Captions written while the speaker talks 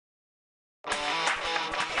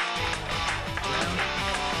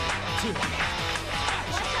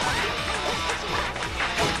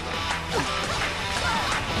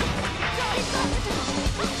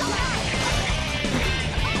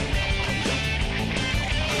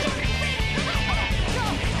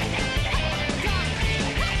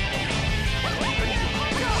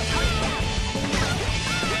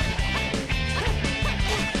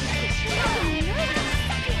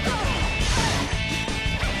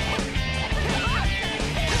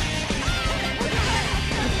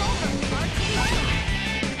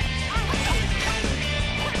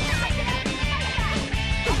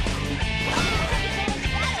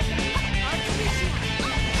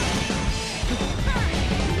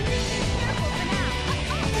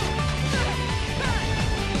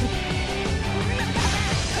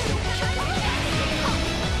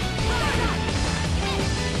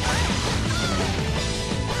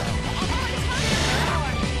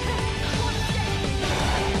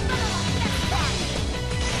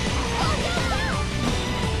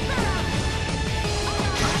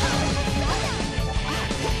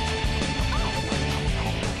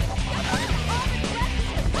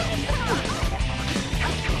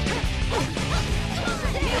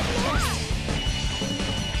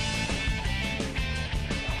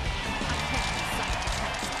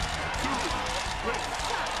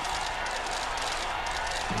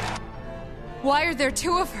Why are there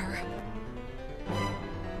two of her?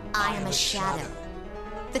 I am a shadow.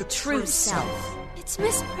 The true self. It's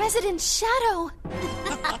Miss President's shadow.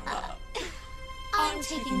 I'm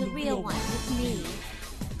taking the real one with me.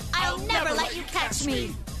 I'll never let you catch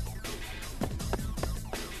me.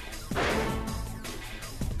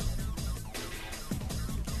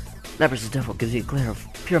 Labrys' devil gives you a glare of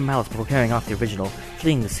pure malice before carrying off the original,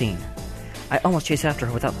 fleeing the scene. I almost chase after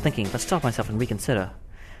her without thinking, but stop myself and reconsider.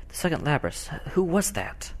 The second Labrys, who was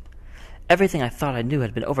that? Everything I thought I knew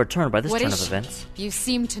had been overturned by this turn of events. You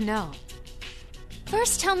seem to know.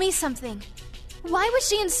 First, tell me something. Why was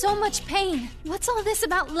she in so much pain? What's all this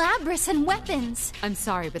about Labrys and weapons? I'm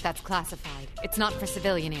sorry, but that's classified. It's not for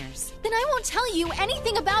civilian ears. Then I won't tell you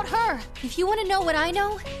anything about her. If you want to know what I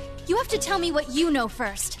know, you have to tell me what you know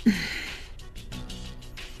first.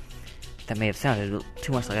 That may have sounded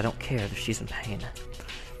too much like I don't care if she's in pain.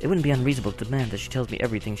 It wouldn't be unreasonable to demand that she tells me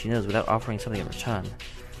everything she knows without offering something in return.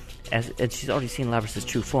 As she's already seen Labrys'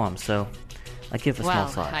 true form, so I give a small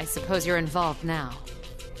sigh. Well, I suppose you're involved now.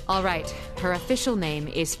 All right, her official name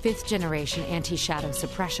is 5th Generation Anti-Shadow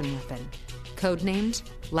Suppression Weapon, codenamed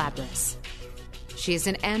Labrys. She is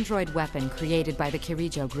an android weapon created by the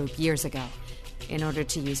Kirijo group years ago. In order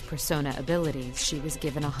to use persona abilities, she was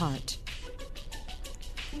given a heart.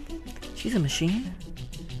 She's a machine?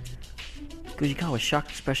 Kujikawa's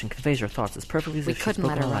shocked expression conveys her thoughts as perfectly as if she spoke We couldn't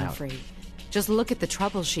let her run aloud. free. Just look at the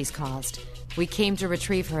trouble she's caused. We came to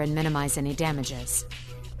retrieve her and minimize any damages.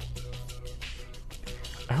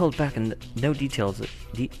 I hold back in no details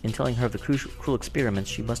in telling her of the cruel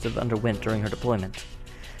experiments she must have underwent during her deployment.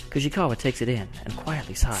 Kujikawa takes it in and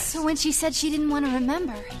quietly sighs. So when she said she didn't want to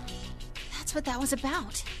remember, that's what that was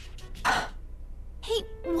about. Hey,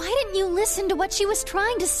 why didn't you listen to what she was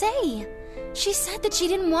trying to say? She said that she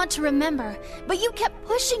didn't want to remember, but you kept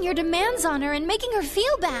pushing your demands on her and making her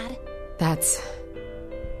feel bad. That's...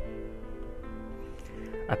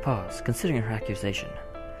 I pause, considering her accusation.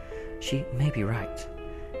 She may be right.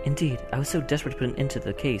 Indeed, I was so desperate to put an end to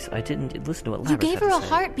the case, I didn't listen to what Labrys You gave had her to a say.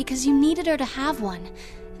 heart because you needed her to have one,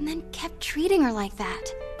 and then kept treating her like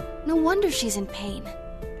that. No wonder she's in pain.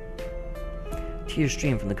 Tears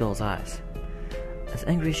stream from the girl's eyes. As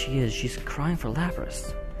angry as she is, she's crying for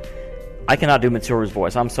Labrys. I cannot do Mitsuru's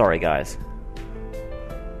voice. I'm sorry, guys.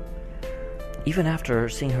 Even after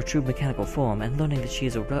seeing her true mechanical form and learning that she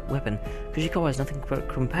is a weapon, Kujikawa has nothing but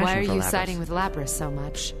compassion Why are for you Labrys. siding with Labrys so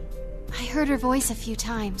much? I heard her voice a few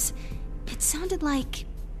times. It sounded like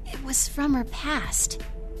it was from her past.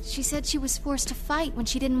 She said she was forced to fight when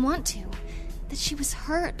she didn't want to. That she was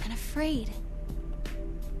hurt and afraid.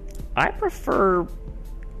 I prefer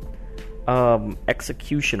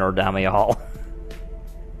executioner, damn y'all.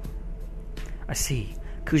 I see.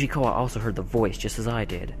 Kujikawa also heard the voice just as I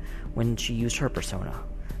did when she used her persona.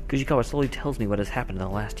 Kujikawa slowly tells me what has happened in the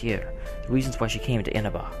last year, the reasons why she came to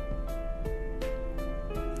Inaba.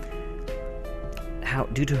 How,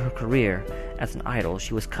 due to her career as an idol,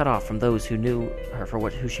 she was cut off from those who knew her for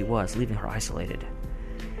who she was, leaving her isolated.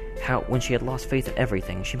 How, when she had lost faith in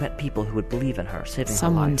everything, she met people who would believe in her, saving her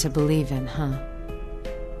Someone life. to believe in, huh?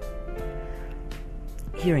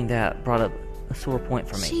 Hearing that brought up a sore point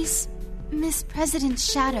for me. She's Miss President's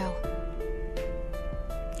shadow.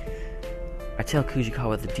 I tell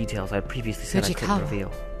Kujikawa the details I had previously said I couldn't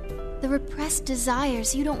reveal. The repressed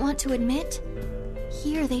desires you don't want to admit,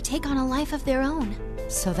 here they take on a life of their own.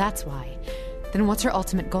 So that's why. Then what's her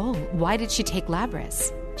ultimate goal? Why did she take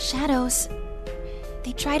Labrys? Shadows,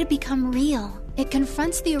 they try to become real. It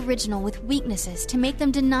confronts the original with weaknesses to make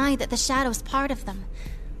them deny that the shadow's part of them.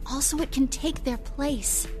 Also, it can take their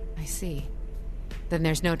place. I see. Then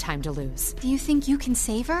there's no time to lose. Do you think you can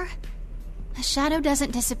save her? A shadow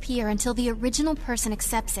doesn't disappear until the original person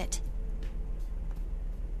accepts it.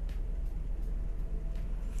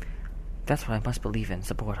 That's what I must believe in,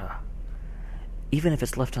 support her. Even if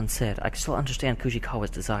it's left unsaid, I can still understand Kujikawa's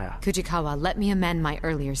desire. Kujikawa, let me amend my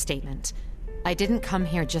earlier statement. I didn't come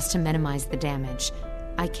here just to minimize the damage.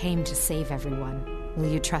 I came to save everyone. Will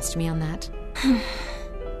you trust me on that?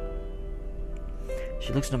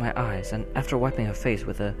 She looks into my eyes, and after wiping her face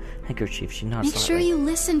with a handkerchief, she nods Make sure slightly. you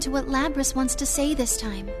listen to what Labrys wants to say this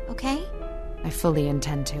time, okay? I fully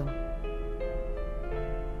intend to.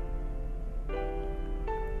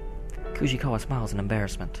 Kujikawa smiles in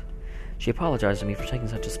embarrassment. She apologizes to me for taking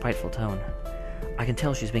such a spiteful tone. I can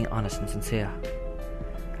tell she's being honest and sincere.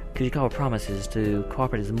 Kujikawa promises to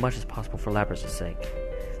cooperate as much as possible for Labrys' sake.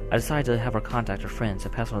 I decide to have her contact her friends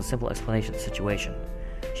and pass on a simple explanation of the situation.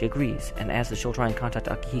 She agrees, and adds that she'll try and contact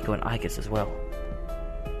Akihiko and Aigus as well.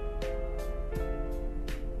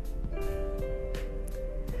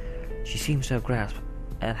 She seems to have grasped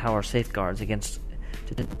at how our safeguards against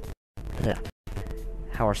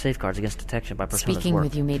detection by personas Speaking work.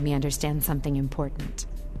 with you made me understand something important.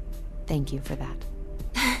 Thank you for that.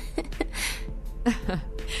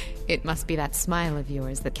 It must be that smile of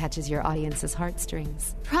yours that catches your audience's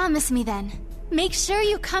heartstrings. Promise me then. Make sure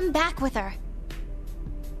you come back with her.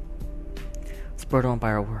 Spurred on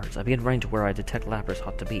by our words, I begin running to where I detect Labrys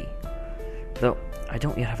ought to be. Though I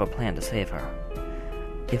don't yet have a plan to save her.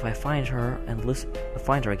 If I find her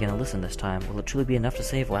again and listen this time, will it truly be enough to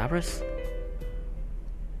save Labrys?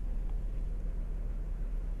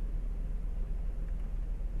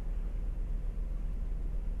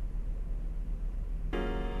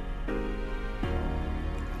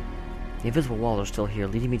 The invisible walls are still here,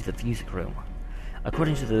 leading me to the music room.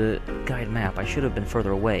 According to the guide map, I should have been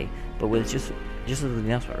further away, but with just as with the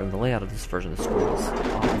announcement room, the layout of this version of the school is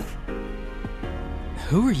off.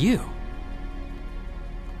 Who are you?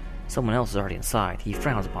 Someone else is already inside. He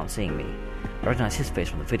frowns upon seeing me. I recognize his face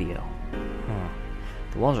from the video.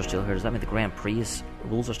 The walls are still here. Does that mean the Grand Prix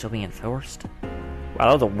rules are still being enforced? Wow,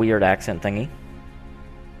 that was a weird accent thingy.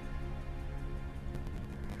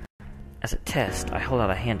 As a test, I hold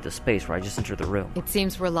out a hand to the space where I just entered the room. It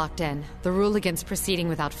seems we're locked in. The rule against proceeding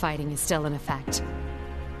without fighting is still in effect.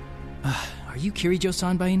 Are you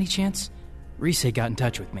Kirijo-san by any chance? Rise got in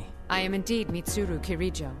touch with me. I am indeed Mitsuru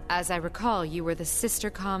Kirijo. As I recall, you were the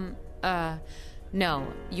sister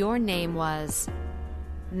no, your name was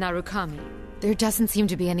Narukami. There doesn't seem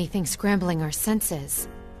to be anything scrambling our senses.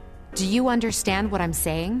 Do you understand what I'm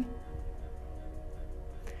saying?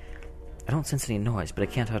 I don't sense any noise, but I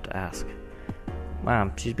can't help to ask.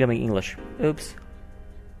 Mom, she's becoming English. Oops.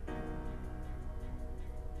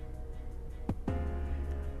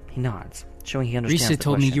 He nods, showing he understands Rise the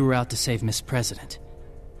told me question. you were out to save Miss President.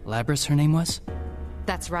 Labrys, her name was?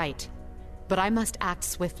 That's right. But I must act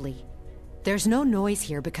swiftly. There's no noise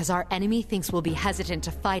here because our enemy thinks we'll be hesitant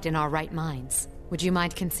to fight in our right minds. Would you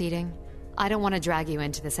mind conceding? I don't want to drag you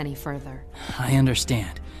into this any further. I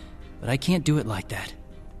understand, but I can't do it like that.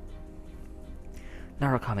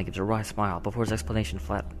 Narukami gives a wry smile before his explanation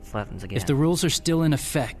flattens again. If the rules are still in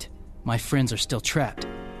effect, my friends are still trapped.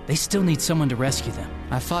 They still need someone to rescue them.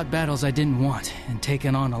 I fought battles I didn't want and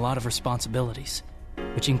taken on a lot of responsibilities,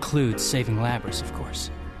 which includes saving Labrys, of course.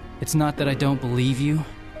 It's not that I don't believe you,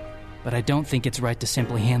 but I don't think it's right to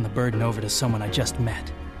simply hand the burden over to someone I just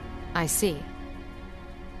met. I see.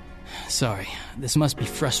 Sorry, this must be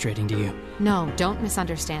frustrating to you. No, don't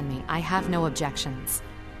misunderstand me. I have no objections.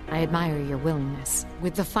 I admire your willingness.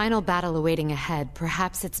 With the final battle awaiting ahead,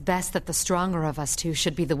 perhaps it's best that the stronger of us two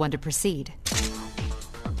should be the one to proceed.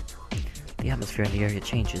 The atmosphere in the area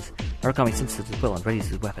changes. Narukami senses his will and readies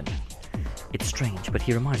his weapon. It's strange, but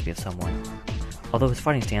he reminds me of someone. Although his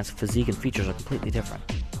fighting stance, physique, and features are completely different,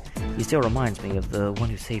 he still reminds me of the one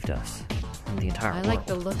who saved us and the entire world. I like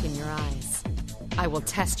the look in your eyes. I will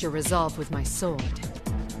test your resolve with my sword.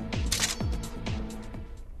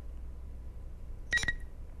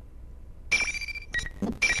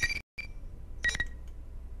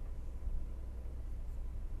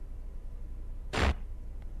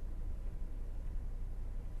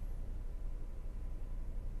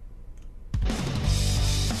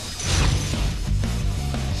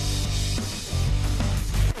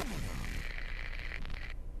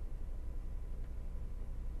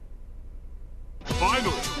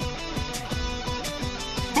 Finally!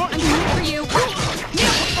 I'm coming for you!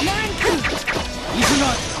 These are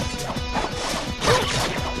not...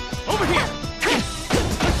 Over here!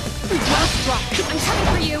 Last drop! I'm coming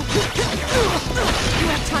for you! You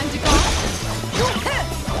have time to go?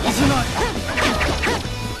 These are not...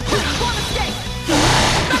 One mistake!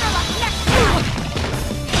 Better luck next time!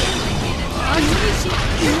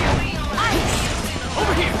 Ice!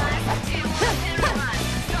 Over here!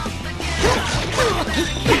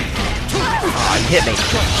 Hit me!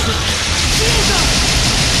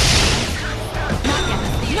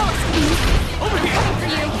 No excuse! Over here! Coming for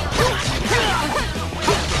you!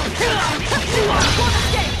 One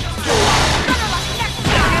mistake! Better luck next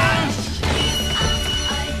time!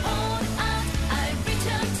 I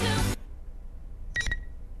return to...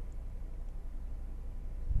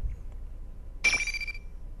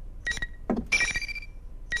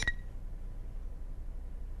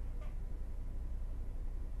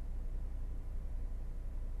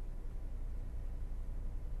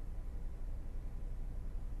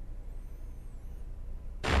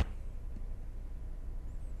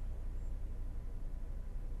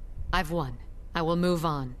 I've won. I will move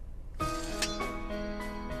on. I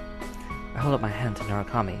hold up my hand to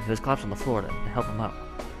Narukami, who has collapsed on the floor, to help him up.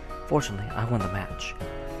 Fortunately, I won the match.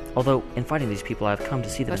 Although, in fighting these people, I have come to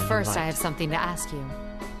see them But in a new first, light. I have something to ask you.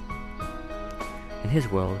 In his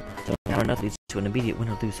world, enough leads to an immediate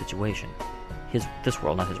win-or-lose situation. This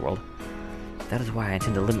world, not his world. That is why I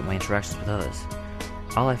intend to limit my interactions with others.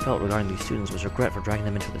 All I felt regarding these students was regret for dragging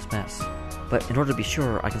them into this mess. But in order to be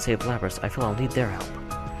sure I can save Labrys, I feel I'll need their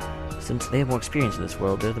help. Since they have more experience in this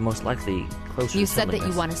world, they're the most likely closer You to said that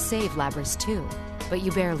you similarness. want to save Labrys too, but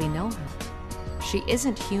you barely know her. She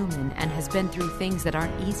isn't human and has been through things that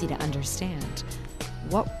aren't easy to understand.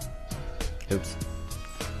 What? Oops.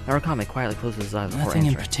 Narukami quietly closes his eyes before Nothing in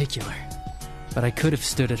answering. particular. But I could have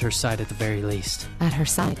stood at her side at the very least. At her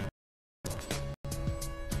side.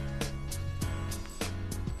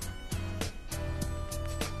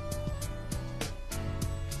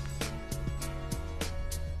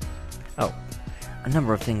 Oh, a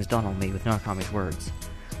number of things dawned on me with Narukami's words.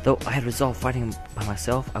 Though I had resolved fighting by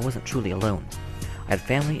myself, I wasn't truly alone. I had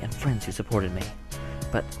family and friends who supported me.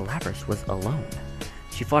 But Labrys was alone.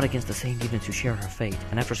 She fought against the same units who shared her fate,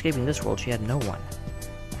 and after escaping this world, she had no one.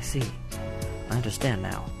 I see. I understand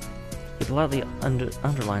now. He politely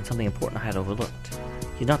underlined something important I had overlooked.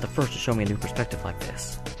 He's not the first to show me a new perspective like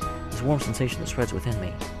this. This warm sensation that spreads within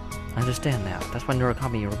me. I understand now. That's why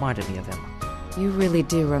Narukami reminded me of him. You really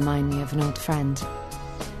do remind me of an old friend.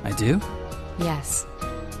 I do? Yes.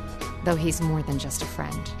 Though he's more than just a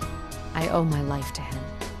friend. I owe my life to him.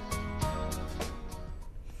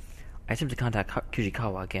 I attempt to contact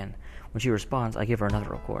Kujikawa again. When she responds, I give her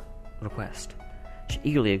another request. She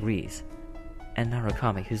eagerly agrees. And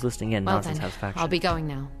Narukami, who's listening in, Well nods in then, satisfaction. I'll be going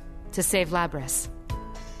now. To save Labrys.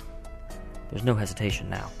 There's no hesitation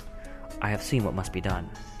now. I have seen what must be done.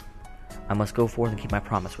 I must go forth and keep my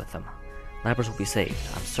promise with them. Labrys will be saved.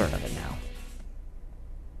 I'm certain of it now.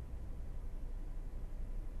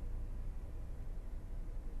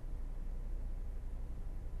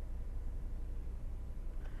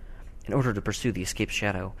 In order to pursue the escaped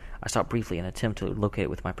shadow, I stop briefly and attempt to locate it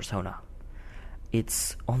with my persona.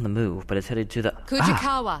 It's on the move, but it's headed to the...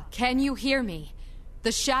 Kujikawa, can you hear me?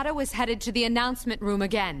 The shadow is headed to the announcement room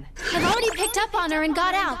again. I've already picked up on her and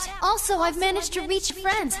got out. Also, I've managed to reach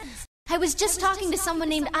friends. I was just talking to someone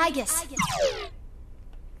named Aegis.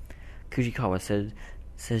 Kujikawa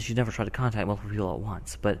says she never tried to contact multiple people at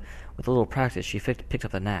once, but with a little practice she picked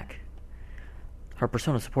up the knack. Her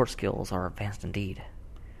persona support skills are advanced indeed.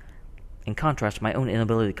 In contrast to my own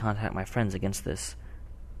inability to contact my friends against this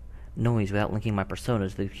noise without linking my persona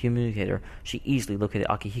to the communicator, she easily located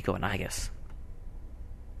Akihiko and Aegis.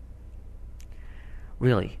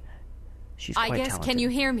 Really, she's quite talented. Aegis, can you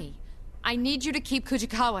hear me? I need you to keep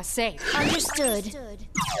Kujikawa safe. Understood.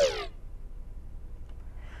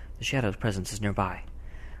 The shadow's presence is nearby.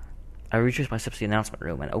 I retrace my steps to the announcement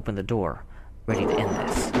room and open the door, ready to end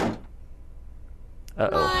this.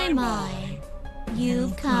 Uh-oh. My.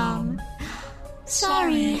 You've come.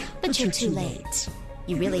 Sorry, but you're too late.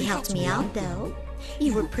 You really helped me out, though.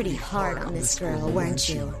 You were pretty hard on this girl, weren't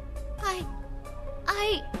you?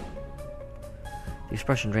 The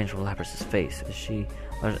expression drains from Labrys' face as she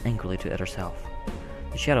mutters angrily to it herself.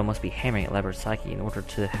 The shadow must be hammering at Labrys' psyche in order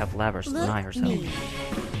to have Labrys deny herself. Me.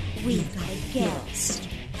 We've got a guest.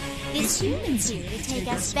 This human's here to take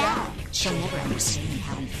us back. She'll never understand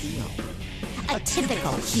how we feel. A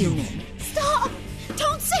typical human. Stop!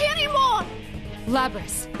 Don't say any more!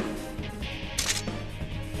 Labrys.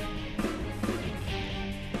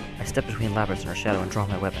 I step between Labrys and her shadow and draw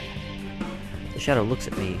my weapon. The shadow looks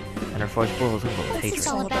at me, and her voice boils over with What's hatred. this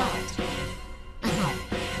all about?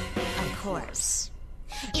 Of course.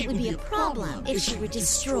 It would be a problem if she were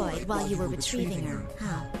destroyed while you were retrieving her.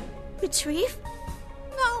 How? Retrieve?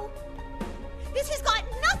 No! This has got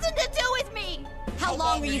nothing to do with me! How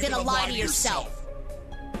long are you gonna lie to yourself?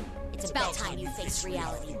 It's about time you face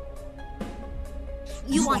reality.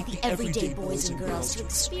 You want the everyday boys and girls to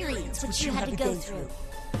experience what you had to go through,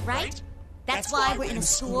 right? That's why we're in a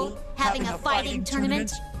school, having a fighting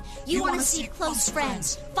tournament. You want to see close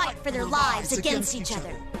friends fight for their lives against each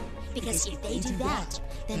other. Because if they do that,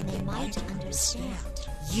 then they might understand.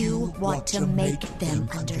 You want to make them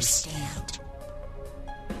understand.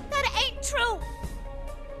 That ain't true!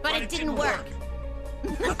 But it didn't work.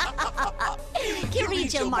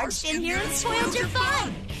 Kirijo marched in here and spoiled your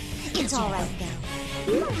fun. It's all right,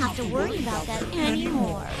 though. You don't have to worry about that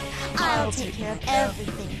anymore. I'll take care of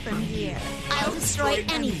everything from here. I'll destroy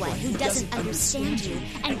anyone who doesn't understand you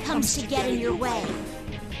and comes to get in your way.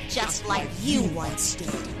 Just like you once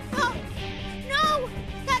did. No! No!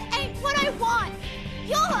 That ain't what I want!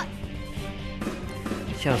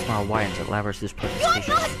 The shadow smile widens at Labrys' You're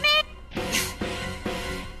protestation. not me!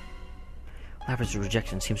 Labrys'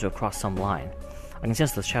 rejection seems to have crossed some line. I can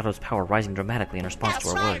sense the shadow's power rising dramatically in response That's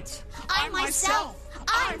to her right. words. I'm myself.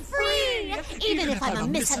 I'm free. Even if I'm a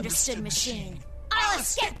misunderstood machine. I'll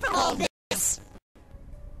escape from all this!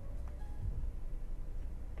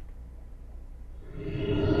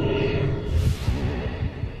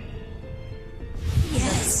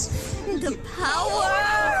 Yes, the power!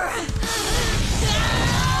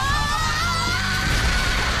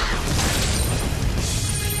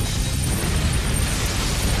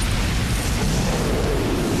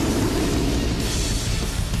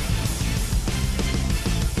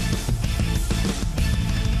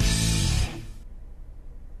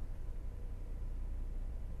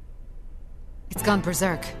 It's gone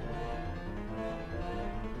berserk.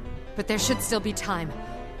 But there should still be time.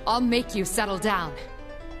 I'll make you settle down.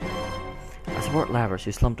 I support Labrys,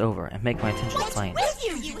 who slumped over, and make my intentions What's plain. with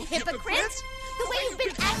you, you hypocrite? The way you've been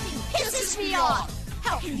acting pisses me off!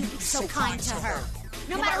 How can you be so kind to her?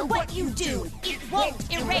 No matter what you do, it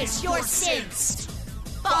won't erase your sins!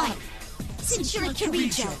 Fine. Since you're a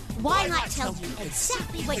Kirijo, why not tell you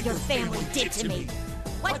exactly what your family did to me?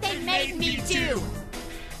 What they made me do!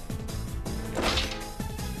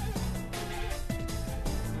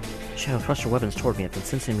 Shadow thrust her weapons toward me, then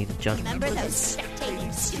sensing me to judgment. Remember those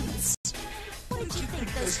spectating students? What did you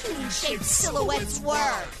think those human-shaped silhouettes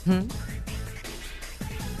were?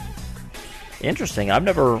 Interesting. I've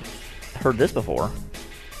never heard this before.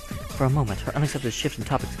 For a moment, her unaccepted shift in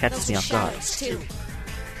topics catches me off guard. Shadows, too.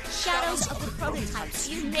 Shadows of the prototypes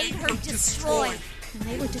you made her destroy. When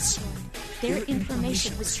they were destroyed, their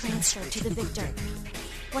information was transferred to the victor.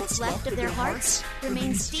 What's left of their hearts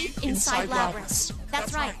remains deep inside Labrys.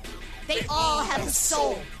 That's right. They all have a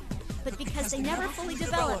soul. But because they never fully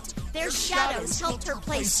developed, their shadows helped her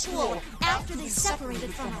play school after they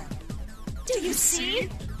separated from her. Do you see?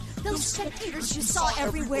 Those spectators you saw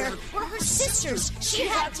everywhere were her sisters she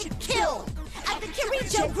had to kill at the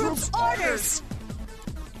Kirijo group's orders.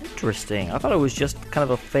 Interesting. I thought it was just kind of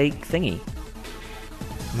a fake thingy.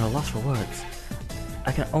 I'm at a loss for words.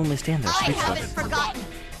 I can only stand there I speechless. haven't forgotten.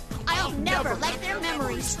 I'll never let their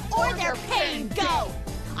memories or their pain go.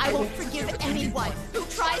 I won't forgive anyone who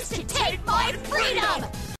tries to take my freedom.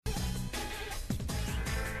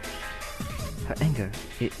 Her anger,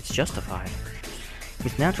 it's justified.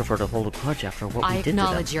 It's natural for her to hold a grudge after what we I did to them.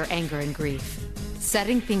 acknowledge your anger and grief.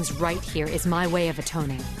 Setting things right here is my way of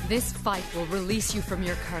atoning. This fight will release you from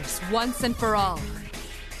your curse once and for all.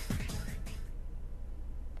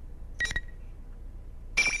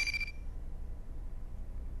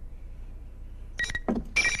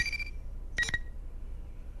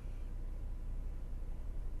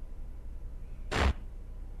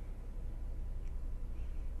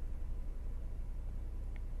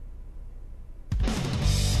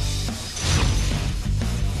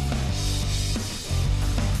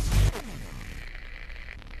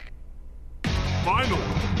 Final!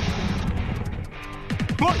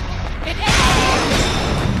 Fight!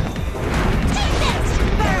 Take this!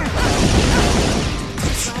 Burn!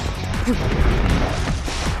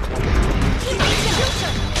 He makes the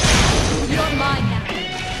future! You're mine now.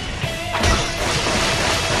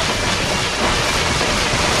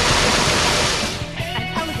 An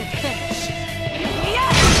elegant finish.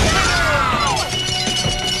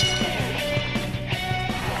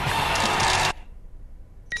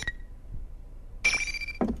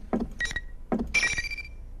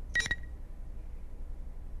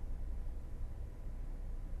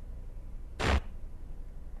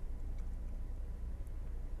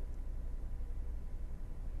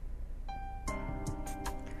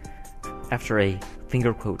 After a,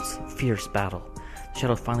 finger quotes, fierce battle, the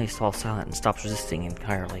Shadow finally falls silent and stops resisting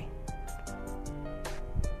entirely.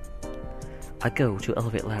 I go to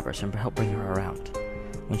elevate Labrys and help bring her around.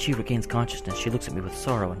 When she regains consciousness, she looks at me with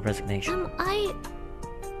sorrow and resignation. Am I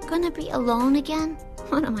gonna be alone again?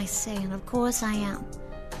 What am I saying? Of course I am.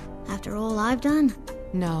 After all I've done.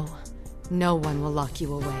 No. No one will lock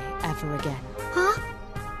you away ever again. Huh?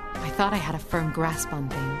 I thought I had a firm grasp on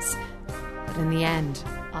things. But in the end,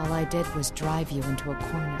 all I did was drive you into a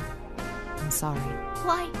corner. I'm sorry.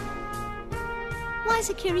 Why is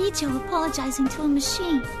a Kirijo apologizing to a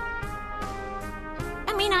machine?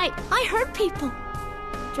 I mean, I hurt people.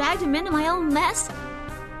 Dragged them into my own mess.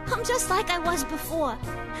 I'm just like I was before.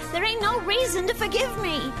 There ain't no reason to forgive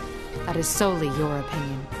me. That is solely your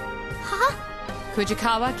opinion. Huh?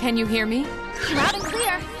 Fujikawa, can you hear me? Loud and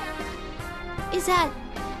clear. Is that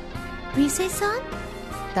Rise-san?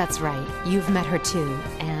 That's right. You've met her too,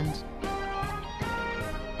 and...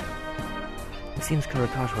 It seems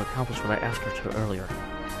Kirijo accomplished what I asked her to earlier.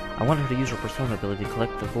 I wanted her to use her persona ability to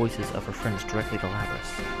collect the voices of her friends directly to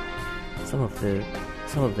Labrys.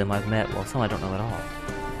 Some of them I've met, while some I don't know at all.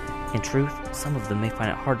 In truth, some of them may find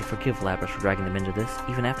it hard to forgive Labrys for dragging them into this,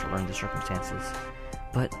 even after learning the circumstances.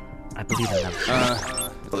 But I believe in them.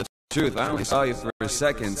 Tell the truth, I only saw you for a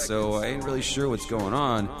second, so I ain't really sure what's going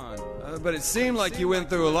on. But it seemed like you went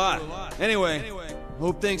through a lot. Anyway,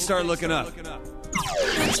 hope things start looking up.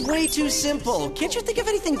 It's way too simple. Can't you think of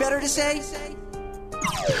anything better to say?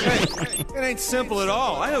 Hey, it ain't simple at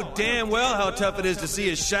all. I know damn well how tough it is to see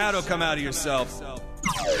a shadow come out of yourself.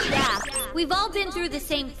 Yeah, we've all been through the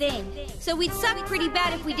same thing, so we'd suck pretty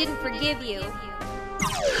bad if we didn't forgive you.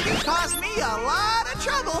 You caused me a lot of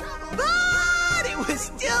trouble, but it was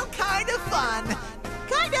still kind of fun.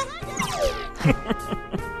 Kinda.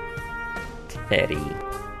 Teddy.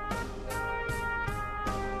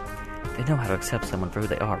 They know how to accept someone for who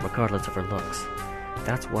they are, regardless of her looks.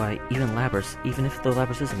 That's why even if the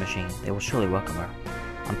Labrys is a machine, they will surely welcome her.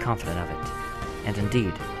 I'm confident of it. And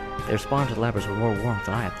indeed, they responded to Labrys with more warmth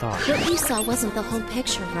than I had thought. What you saw wasn't the whole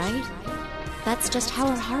picture, right? That's just how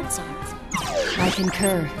our hearts are. I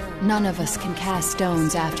concur. None of us can cast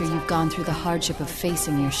stones after you've gone through the hardship of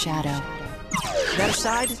facing your shadow. That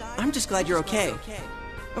aside, I'm just glad you're okay.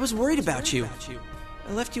 I was worried about you.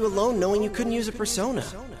 I left you alone knowing you couldn't use a persona.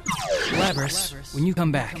 Labrys, when you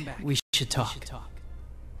come back, we should talk.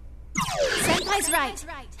 Senpai's right.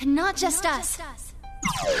 And not just us.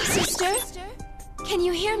 Sister? Can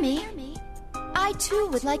you hear me? I too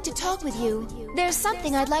would like to talk with you. There's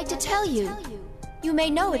something I'd like to tell you. You may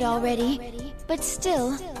know it already, but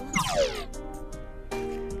still.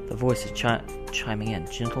 The voice is chiming in,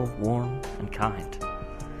 gentle, warm, and kind.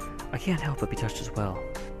 I can't help but be touched as well.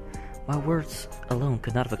 My words alone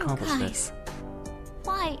could not have accomplished this.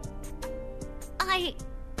 Why?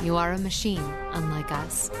 You are a machine, unlike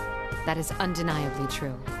us. That is undeniably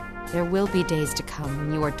true. There will be days to come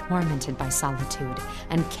when you are tormented by solitude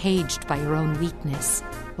and caged by your own weakness.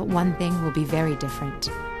 But one thing will be very different.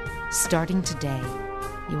 Starting today,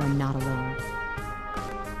 you are not alone.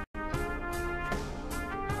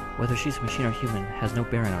 Whether she's a machine or human has no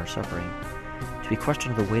bearing on her suffering. To be crushed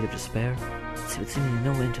under the weight of despair, with seemingly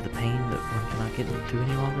no end to the pain that one cannot get through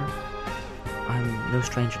any longer, I'm no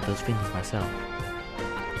stranger to those feelings myself.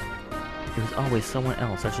 It was always someone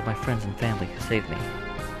else, such as my friends and family, who saved me.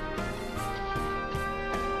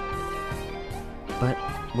 But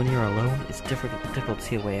when you're alone, it's difficult to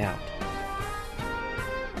see a way out.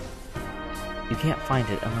 You can't find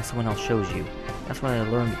it unless someone else shows you. That's what I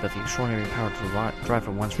learned about the extraordinary power to drive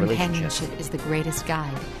from one's relationships. Companionship is the greatest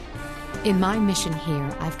guide. In my mission here,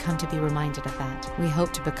 I've come to be reminded of that. We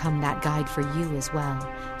hope to become that guide for you as well.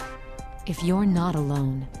 If you're not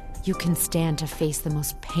alone, you can stand to face the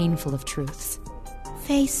most painful of truths.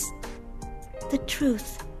 Face the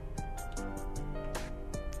truth.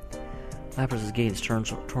 Labrys' gaze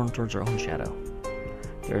turns towards her own shadow.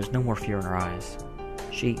 There is no more fear in her eyes.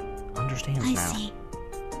 She understands now. I see.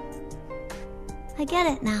 I get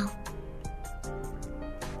it now.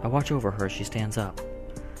 I watch over her as she stands up.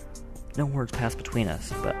 No words pass between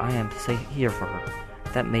us, but I am here for her.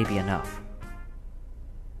 That may be enough.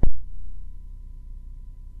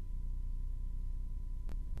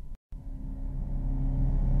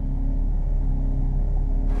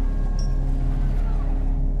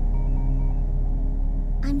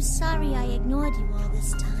 I'm sorry I ignored you all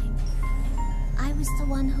this time. I was the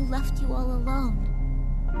one who left you all alone.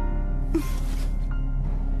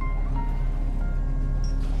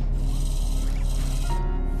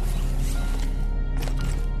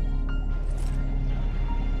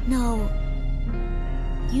 No,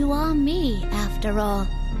 you are me, after all.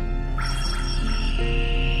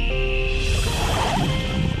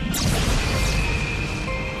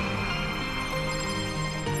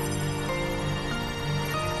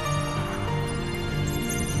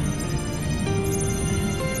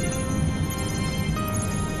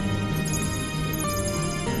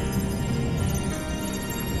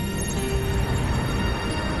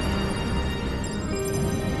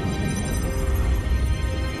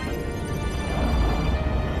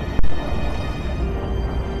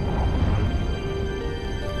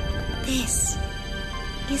 This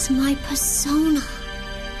is my persona.